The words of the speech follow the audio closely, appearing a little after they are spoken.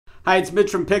Hi, it's Mitch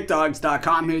from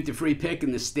Pickdawgz.com here with your free pick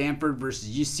in the Stanford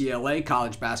versus UCLA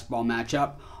college basketball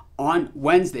matchup on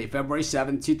Wednesday, February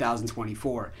 7th,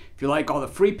 2024. If you like all the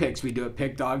free picks we do at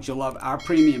Pick Dawgz, you'll love our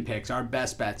premium picks, our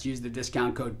best bets. Use the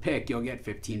discount code PICK, you'll get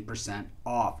 15%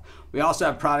 off. We also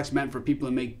have products meant for people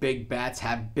who make big bets,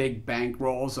 have big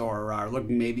bankrolls, or are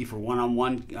looking maybe for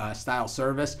one-on-one style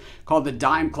service called the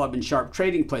Dime Club and Sharp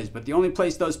Trading Plays. But the only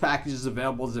place those packages are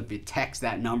available is if you text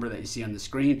that number that you see on the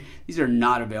screen. These are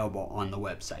not available on the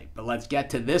website. But let's get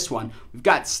to this one. We've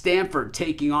got Stanford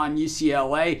taking on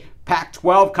UCLA.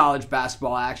 Pac-12 college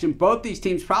basketball action. Both these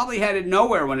teams probably headed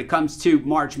nowhere when it comes to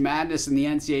March Madness and the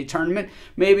NCAA tournament.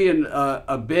 Maybe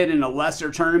a bid in a lesser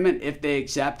tournament if they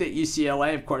accept it.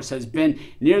 UCLA, of course, has been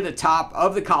near the top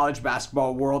of the college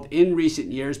basketball world in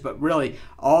recent years, but really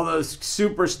all those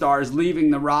superstars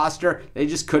leaving the roster, they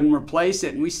just couldn't replace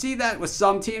it. And we see that with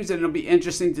some teams, and it'll be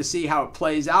interesting to see how it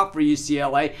plays out for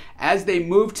UCLA as they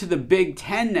move to the Big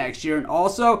Ten next year, and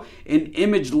also an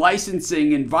image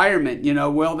licensing environment.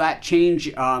 Will that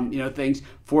change things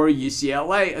for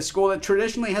UCLA, a school that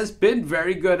traditionally has been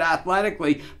very good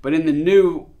athletically, but in the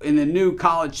new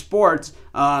college sports,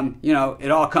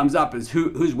 it all comes up as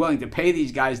who's willing to pay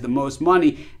these guys the most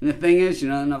money. And the thing is,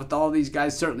 with all these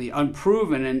guys certainly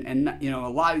unproven, and a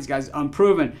lot of these guys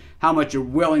unproven, how much you're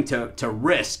willing to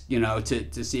risk,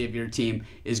 to see if your team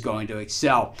is going to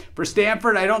excel. For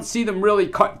Stanford, I don't see them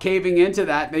really caving into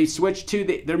that. They switched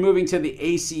they're moving to the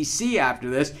ACC after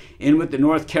this, in with the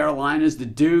North Carolinas, the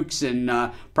Dukes, and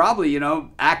probably,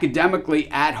 academically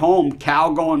at home,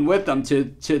 Cal going with them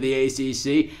to the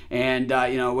ACC, and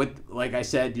with, like I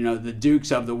said, the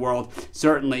Dukes of the world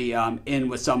certainly in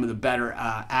with some of the better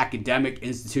academic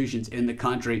institutions in the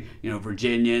country,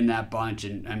 Virginia and that bunch,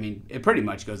 and I mean, it pretty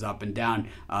much goes up and down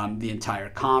the entire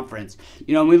conference.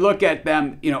 When we look at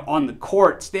them, on the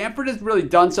court, Stanford has really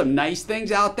done some nice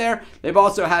things out there. They've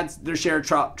also had their share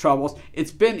of troubles.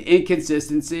 It's been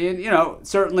inconsistency, and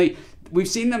certainly we've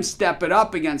seen them step it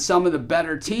up against some of the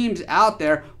better teams out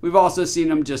there. We've also seen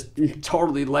them just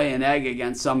totally lay an egg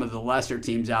against some of the lesser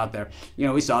teams out there.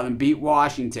 We saw them beat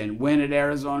Washington, win at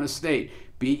Arizona State,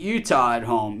 beat Utah at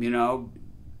home,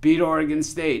 beat Oregon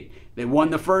State. They won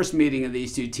the first meeting of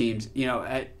these two teams,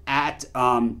 at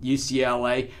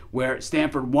UCLA, where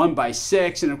Stanford won by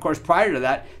 6. And, of course, prior to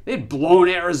that, they'd blown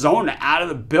Arizona out of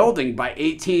the building by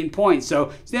 18 points.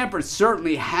 So Stanford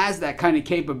certainly has that kind of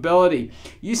capability.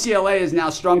 UCLA has now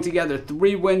strung together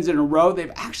 3 wins in a row.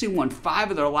 They've actually won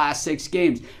 5 of their last 6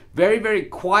 games. Very, very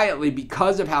quietly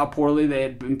because of how poorly they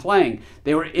had been playing.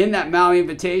 They were in that Maui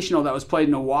Invitational that was played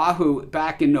in Oahu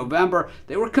back in November.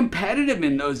 They were competitive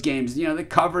in those games. They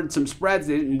covered some spreads.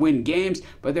 They didn't win games,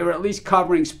 but they were at least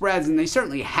covering spreads, and they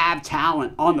certainly have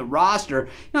talent on the roster.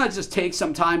 It just takes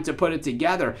some time to put it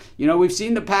together. We've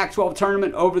seen the Pac-12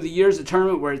 tournament over the years, a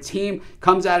tournament where a team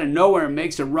comes out of nowhere and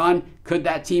makes a run. Could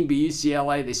that team be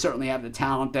UCLA? They certainly have the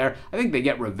talent there. I think they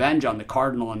get revenge on the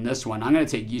Cardinal in this one. I'm going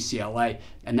to take UCLA,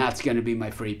 and that's going to be my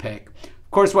free pick.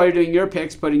 Of course, while you're doing your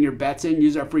picks, putting your bets in,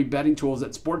 use our free betting tools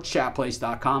at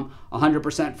sportschatplace.com.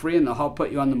 100% free, and they'll help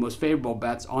put you on the most favorable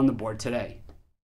bets on the board today.